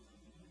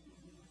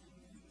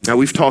 Now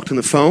we've talked on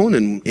the phone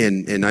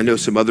and I know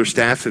some other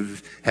staff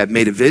have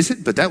made a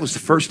visit, but that was the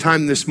first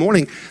time this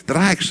morning that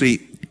I actually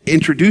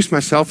introduced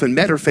myself and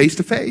met her face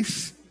to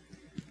face.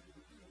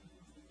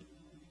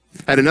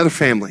 I had another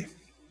family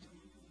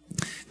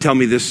tell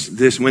me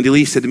this. Wendy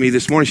Lee said to me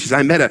this morning, she said,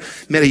 I met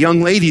a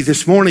young lady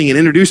this morning and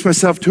introduced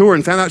myself to her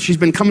and found out she's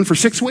been coming for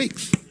 6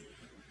 weeks.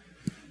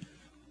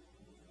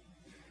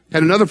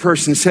 Had another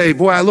person say,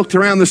 boy, I looked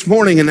around this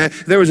morning and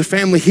there was a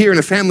family here and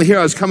a family here.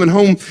 I was coming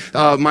home.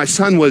 My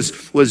son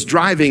was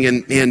driving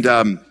and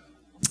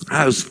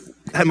I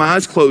had my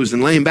eyes closed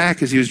and laying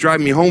back as he was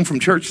driving me home from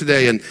church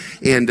today.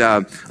 And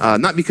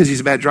not because he's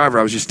a bad driver,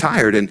 I was just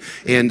tired. And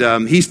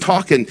he's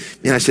talking,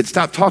 and I said,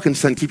 stop talking,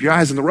 son, keep your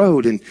eyes on the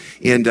road. And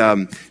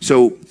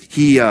so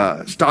he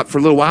stopped for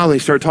a little while and he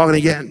started talking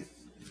again.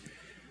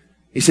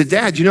 He said,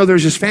 Dad, you know,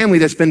 there's this family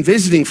that's been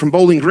visiting from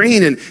Bowling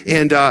Green and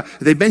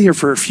they've been here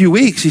for a few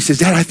weeks. He says,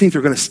 Dad, I think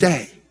they're going to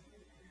stay.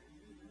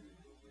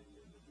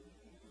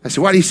 I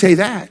said, why do you say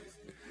that?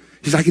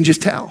 He says, I can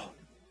just tell.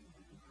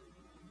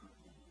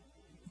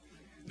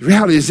 The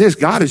reality is this,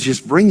 God is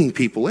just bringing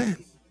people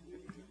in.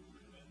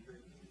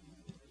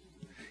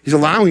 He's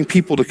allowing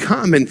people to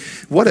come, and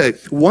what a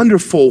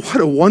wonderful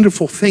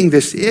thing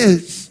this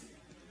is.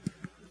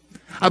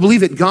 I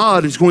believe that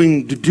God is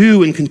going to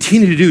do and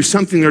continue to do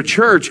something in our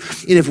church,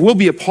 and if we'll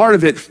be a part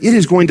of it, it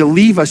is going to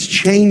leave us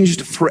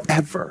changed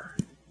forever.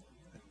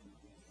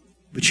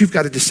 But you've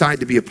got to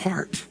decide to be a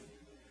part.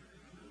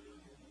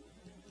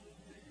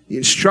 The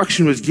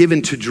instruction was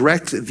given to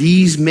direct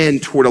these men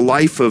toward a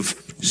life of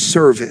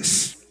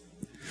service.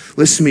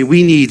 Listen to me,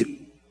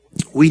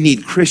 we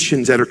need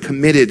Christians that are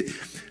committed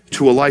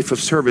to a life of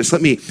service.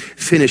 Let me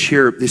finish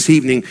here this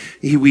evening.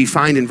 We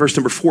find in verse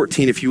number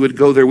 14, if you would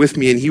go there with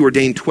me, and he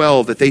ordained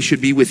 12 that they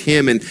should be with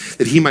him and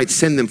that he might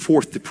send them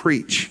forth to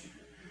preach.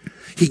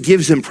 He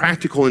gives them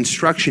practical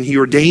instruction. He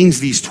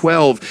ordains these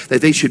 12 that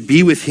they should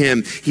be with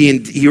him.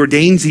 He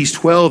ordains these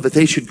 12 that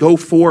they should go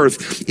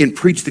forth and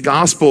preach the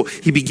gospel.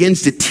 He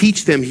begins to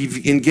teach them. He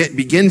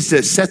begins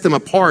to set them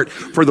apart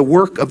for the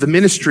work of the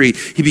ministry.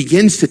 He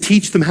begins to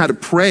teach them how to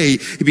pray.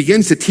 He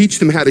begins to teach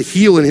them how to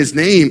heal in his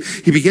name.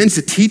 He begins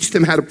to teach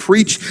them how to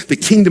preach the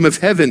kingdom of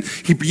heaven.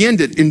 He began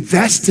to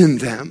invest in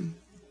them.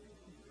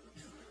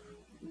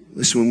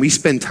 Listen, when we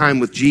spend time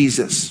with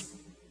Jesus,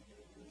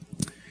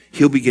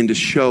 he'll begin to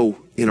show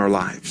in our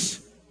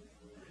lives.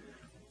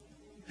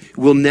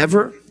 We'll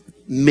never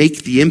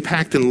make the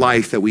impact in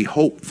life that we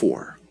hope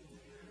for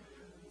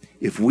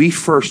if we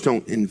first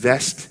don't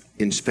invest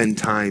and spend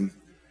time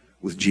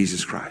with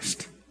Jesus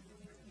Christ.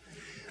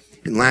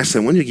 And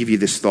lastly, I want to give you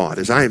this thought.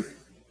 As I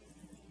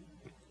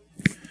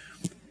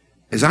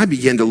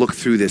began to look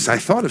through this, I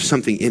thought of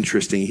something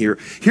interesting here.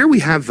 Here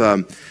we have,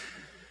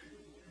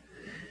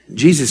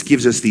 Jesus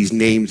gives us these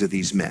names of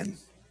these men.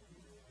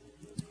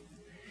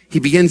 He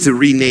begins to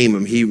rename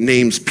them. He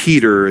names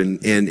Peter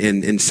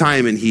and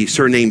Simon, he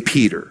surnamed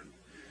Peter.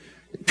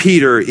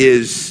 Peter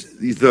is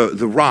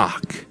the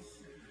rock.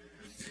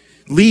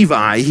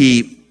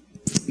 Levi,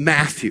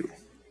 Matthew.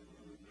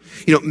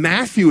 You know,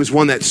 Matthew is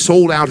one that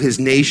sold out his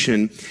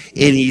nation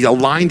and he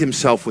aligned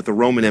himself with the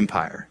Roman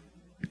Empire.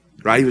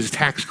 Right? He was a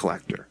tax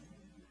collector.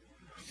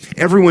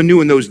 Everyone knew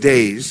in those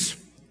days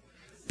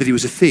that he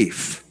was a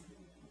thief.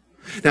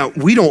 Now,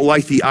 we don't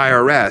like the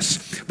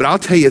IRS, but I'll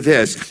tell you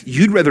this,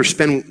 you'd rather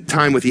spend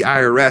time with the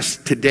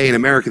IRS today in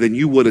America than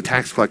you would a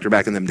tax collector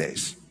back in them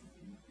days.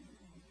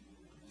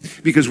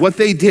 Because what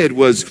they did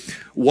was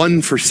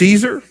one for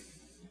Caesar,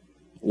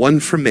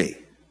 one for me.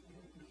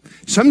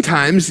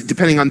 Sometimes,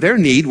 depending on their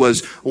need,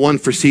 was one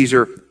for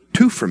Caesar,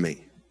 two for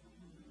me.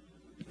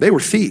 They were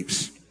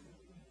thieves.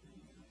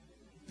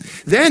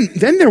 Then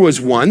there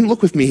was one,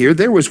 look with me here,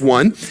 there was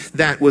one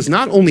that was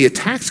not only a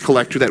tax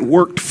collector that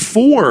worked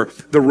for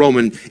the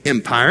Roman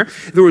Empire,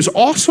 there was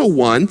also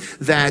one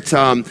that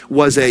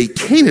was a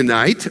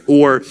Canaanite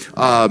or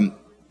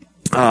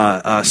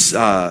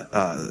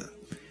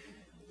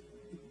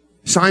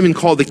Simon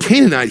called the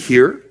Canaanite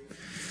here.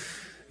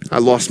 I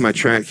lost my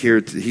track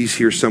here. He's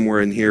here somewhere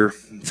in here.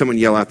 Someone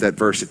yell out that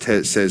verse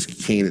that says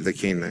the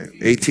Canaanite.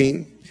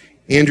 18.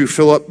 Andrew,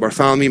 Philip,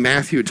 Bartholomew,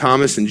 Matthew,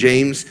 Thomas, and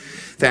James,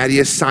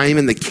 Thaddeus,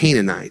 Simon the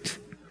Canaanite.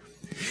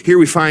 Here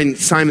we find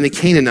Simon the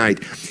Canaanite.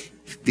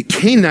 The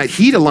Canaanite,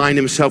 he'd aligned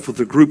himself with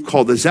a group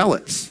called the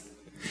Zealots.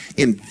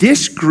 In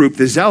this group,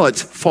 the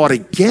Zealots fought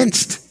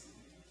against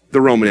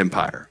the Roman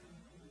Empire.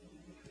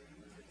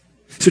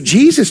 So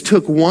Jesus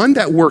took one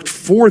that worked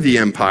for the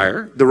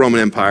empire, the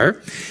Roman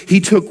Empire. He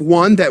took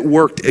one that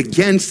worked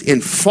against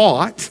and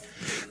fought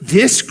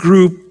this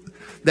group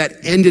that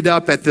ended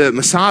up at the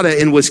Masada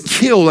and was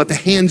killed at the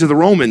hands of the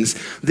Romans.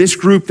 This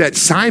group that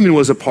Simon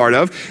was a part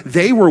of,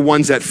 they were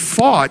ones that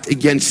fought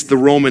against the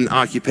Roman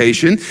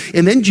occupation.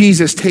 And then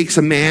Jesus takes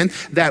a man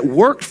that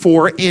worked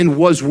for and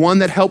was one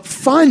that helped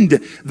fund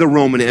the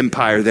Roman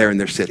Empire there in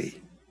their city.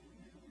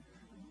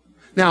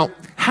 Now,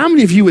 how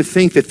many of you would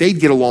think that they'd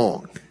get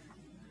along?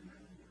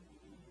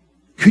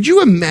 Could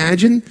you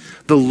imagine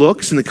the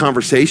looks and the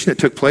conversation that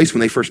took place when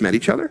they first met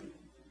each other?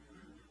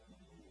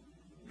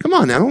 Come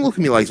on now, don't look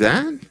at me like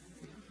that.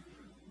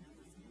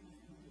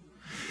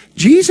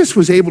 Jesus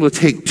was able to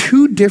take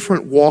two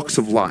different walks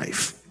of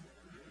life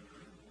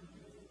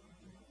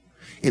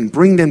and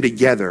bring them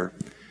together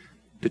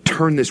to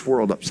turn this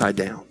world upside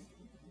down.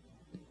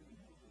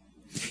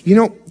 You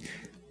know,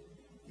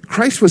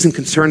 Christ wasn't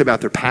concerned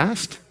about their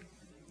past.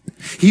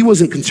 He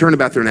wasn't concerned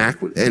about their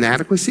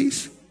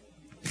inadequacies.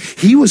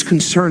 He was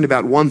concerned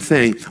about one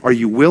thing. Are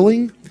you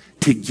willing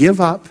to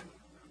give up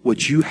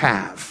what you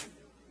have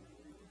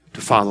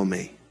to follow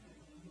me?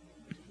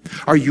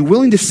 Are you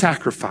willing to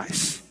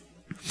sacrifice?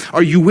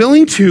 Are you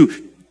willing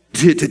to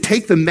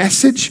take the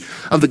message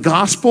of the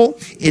gospel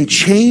and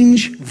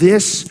change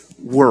this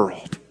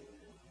world?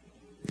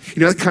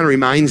 You know, that kind of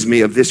reminds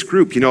me of this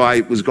group. You know,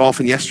 I was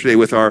golfing yesterday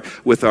with our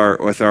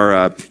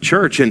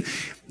church, and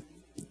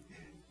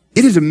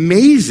It is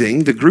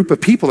amazing the group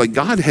of people that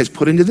God has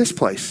put into this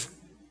place.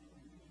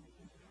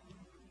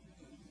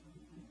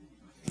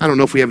 I don't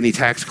know if we have any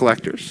tax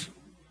collectors,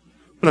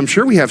 but I'm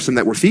sure we have some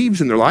that were thieves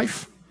in their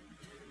life.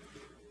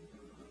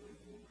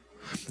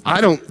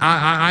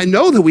 I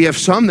know that we have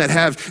some that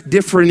have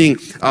differing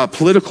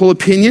political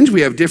opinions.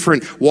 We have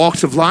different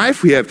walks of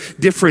life. We have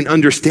different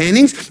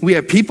understandings. We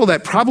have people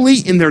that probably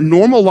in their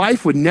normal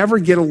life would never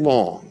get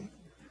along.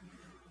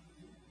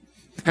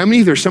 How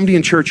many, there's somebody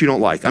in church you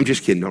don't like? I'm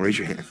just kidding. Don't raise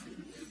your hand.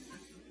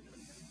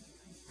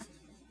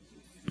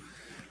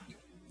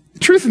 The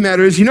truth of the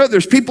matter is,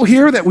 there's people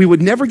here that we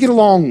would never get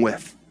along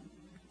with.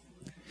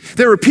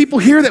 There are people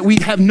here that we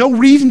have no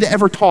reason to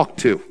ever talk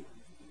to.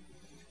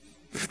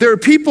 There are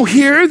people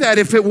here that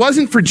if it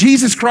wasn't for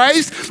Jesus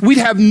Christ, we'd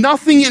have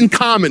nothing in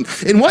common.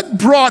 And what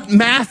brought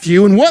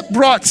Matthew and what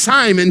brought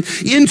Simon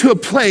into a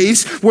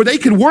place where they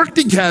could work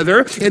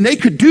together and they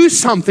could do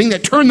something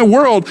that turned the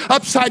world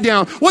upside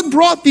down? What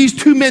brought these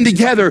two men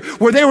together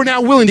where they were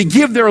now willing to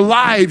give their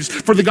lives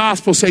for the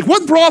gospel's sake?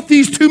 What brought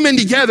these two men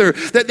together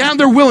that now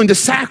they're willing to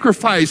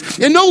sacrifice?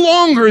 And no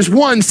longer is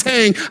one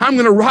saying, I'm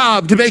going to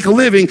rob to make a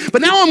living,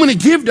 but now I'm going to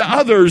give to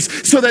others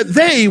so that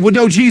they would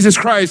know Jesus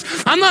Christ.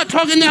 I'm not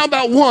talking now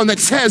about one that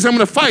says, I'm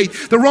going to fight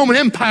the Roman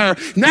Empire.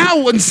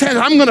 Now one says,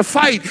 I'm going to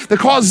fight the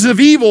causes of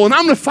evil, and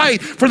I'm going to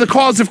fight for the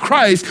cause of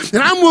Christ.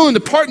 And I'm willing to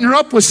partner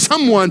up with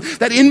someone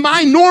that in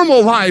my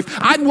normal life,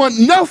 I'd want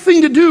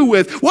nothing to do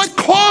with. What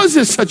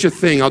causes such a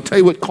thing? I'll tell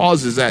you what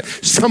causes that.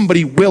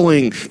 Somebody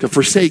willing to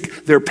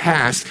forsake their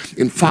past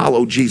and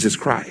follow Jesus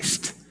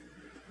Christ.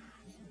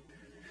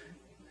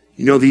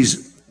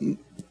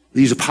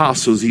 These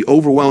apostles, the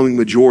overwhelming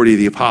majority of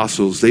the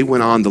apostles, they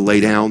went on to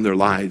lay down their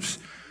lives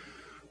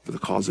for the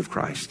cause of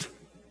Christ.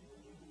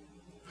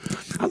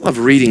 I love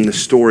reading the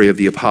story of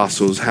the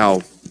apostles,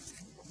 how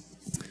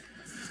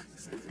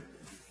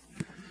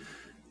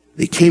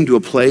they came to a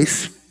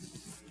place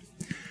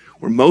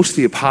where most of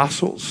the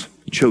apostles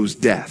chose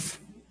death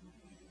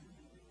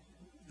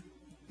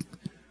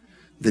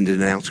than to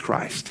denounce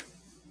Christ.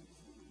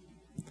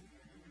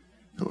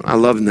 I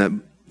love in that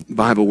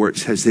Bible where it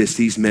says this,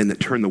 these men that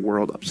turned the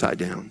world upside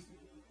down.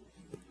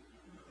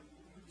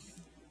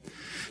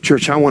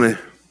 Church, I want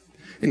to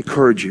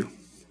encourage you.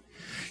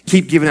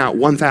 Keep giving out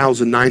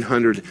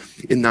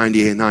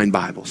 1,999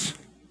 Bibles.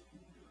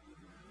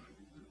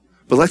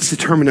 But let's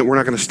determine that we're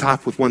not going to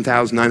stop with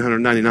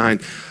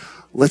 1,999.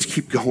 Let's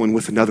keep going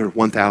with another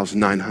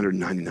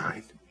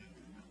 1,999.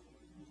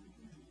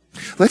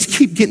 Let's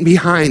keep getting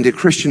behind a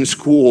Christian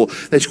school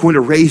that's going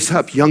to raise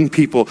up young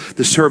people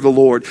to serve the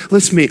Lord.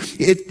 Listen to me,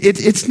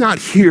 it's not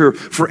here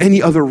for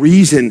any other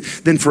reason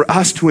than for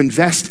us to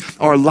invest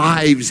our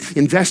lives,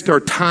 invest our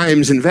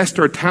times, invest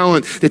our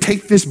talent, to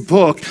take this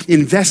book,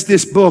 invest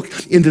this book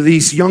into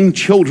these young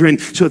children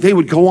so they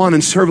would go on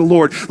and serve the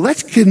Lord.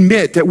 Let's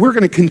commit that we're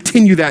going to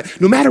continue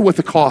that no matter what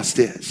the cost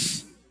is.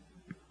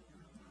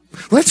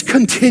 Let's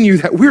continue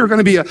that we're going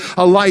to be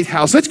a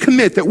lighthouse. Let's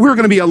commit that we're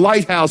going to be a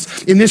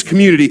lighthouse in this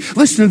community.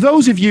 Listen, to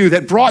those of you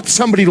that brought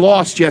somebody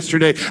lost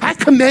yesterday, I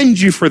commend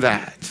you for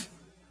that.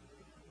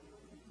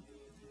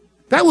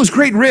 That was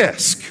great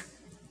risk.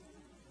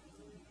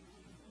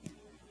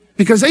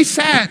 Because they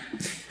sat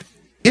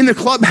in the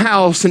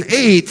clubhouse and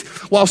ate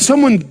while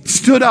someone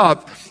stood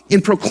up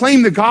and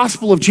proclaimed the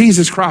gospel of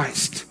Jesus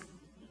Christ.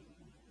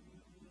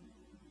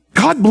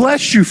 God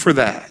bless you for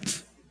that.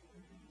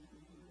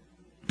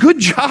 Good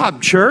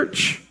job,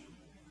 church.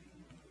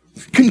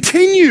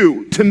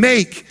 Continue to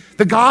make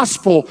the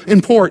gospel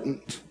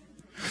important.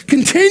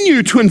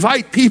 Continue to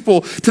invite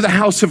people to the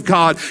house of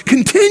God.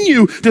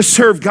 Continue to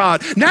serve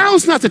God.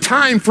 Now's not the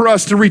time for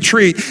us to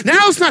retreat.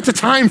 Now's not the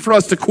time for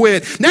us to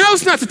quit.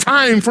 Now's not the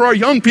time for our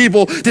young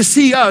people to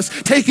see us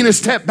taking a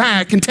step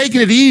back and taking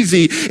it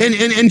easy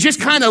and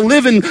just kind of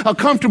living a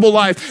comfortable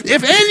life.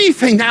 If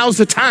anything, now's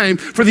the time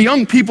for the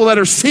young people that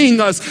are seeing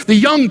us, the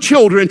young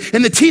children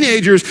and the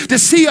teenagers, to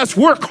see us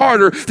work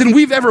harder than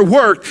we've ever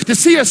worked, to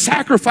see us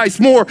sacrifice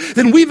more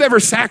than we've ever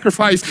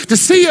sacrificed, to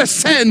see us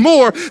send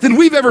more than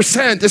we've ever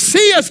sent, to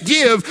see us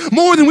give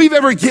more than we've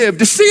ever given,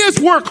 to see us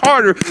work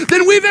harder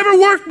than we've ever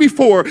worked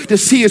before, to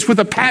see us with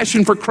a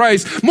passion for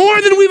Christ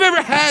more than we've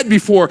ever had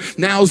before.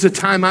 Now's the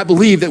time, I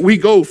believe, that we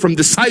go from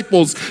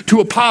disciples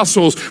to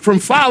apostles, from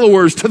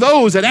followers to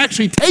those that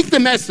actually take the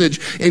message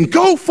and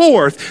go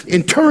forth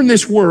and turn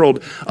this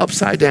world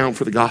upside down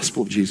for the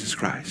gospel of Jesus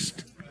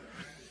Christ.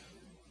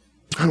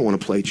 I don't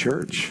want to play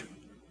church.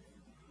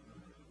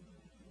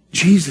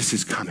 Jesus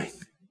is coming.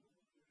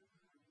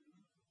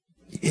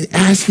 And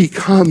as he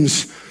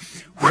comes,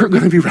 we're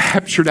going to be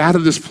raptured out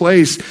of this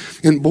place.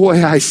 And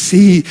boy, I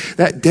see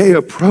that day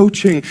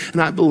approaching,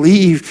 and I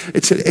believe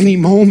it's at any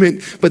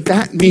moment. But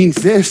that means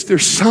this: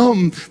 there's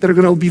some that are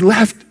going to be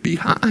left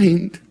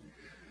behind.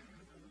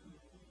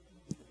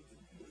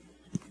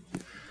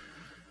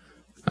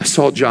 I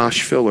saw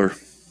Josh Filler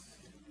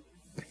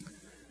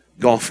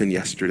golfing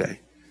yesterday.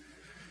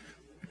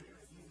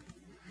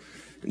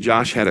 And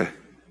Josh had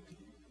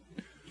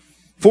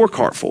 4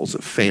 cartfuls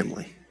of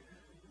family.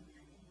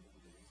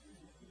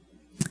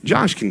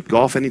 Josh can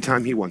golf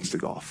anytime he wants to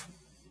golf.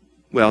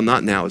 Well,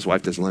 not now. His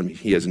wife doesn't let him.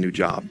 He has a new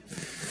job.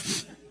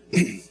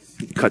 He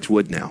cuts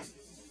wood now.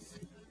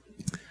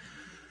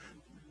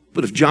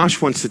 But if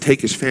Josh wants to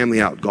take his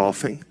family out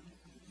golfing,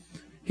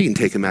 he can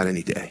take them out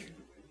any day.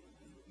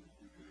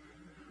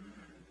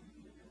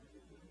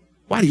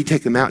 Why did he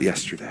take them out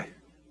yesterday?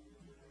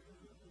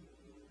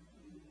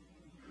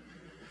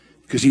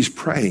 Because he's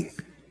praying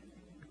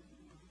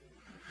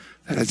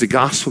that as the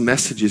gospel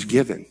message is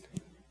given,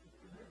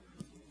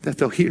 that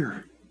they'll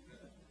hear,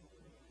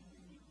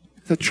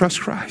 they'll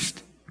trust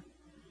Christ.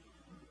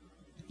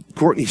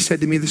 Courtney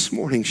said to me this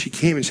morning, she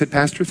came and said,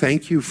 Pastor,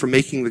 thank you for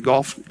making the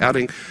golf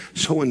outing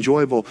so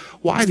enjoyable.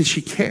 Why does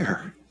she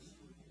care?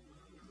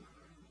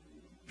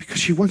 Because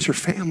she wants her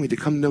family to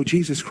come know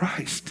Jesus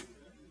Christ.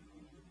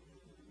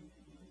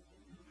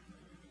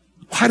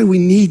 Why do we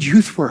need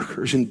youth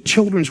workers and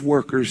children's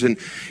workers and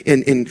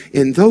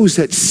those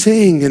that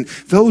sing and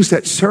those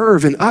that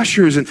serve and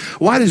ushers? And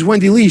why does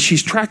Wendy Lee,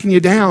 she's tracking you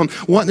down,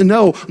 wanting to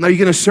know, are you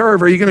going to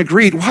serve? Are you going to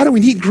greet? Why do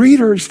we need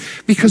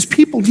greeters? Because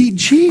people need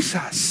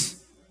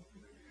Jesus.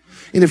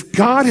 And if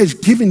God has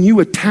given you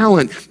a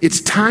talent,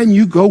 it's time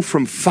you go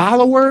from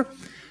follower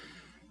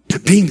to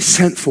being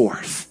sent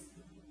forth.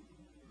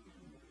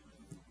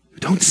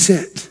 Don't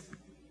sit.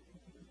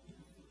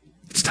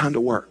 It's time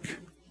to work.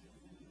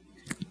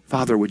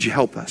 Father, would you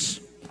help us?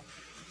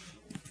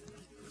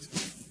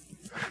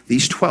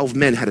 These 12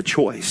 men had a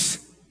choice.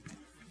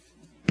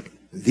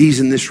 These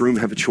in this room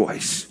have a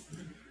choice.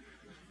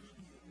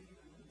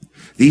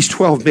 These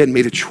 12 men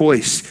made a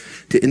choice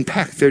to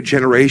impact their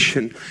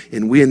generation,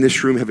 and we in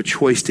this room have a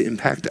choice to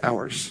impact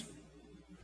ours.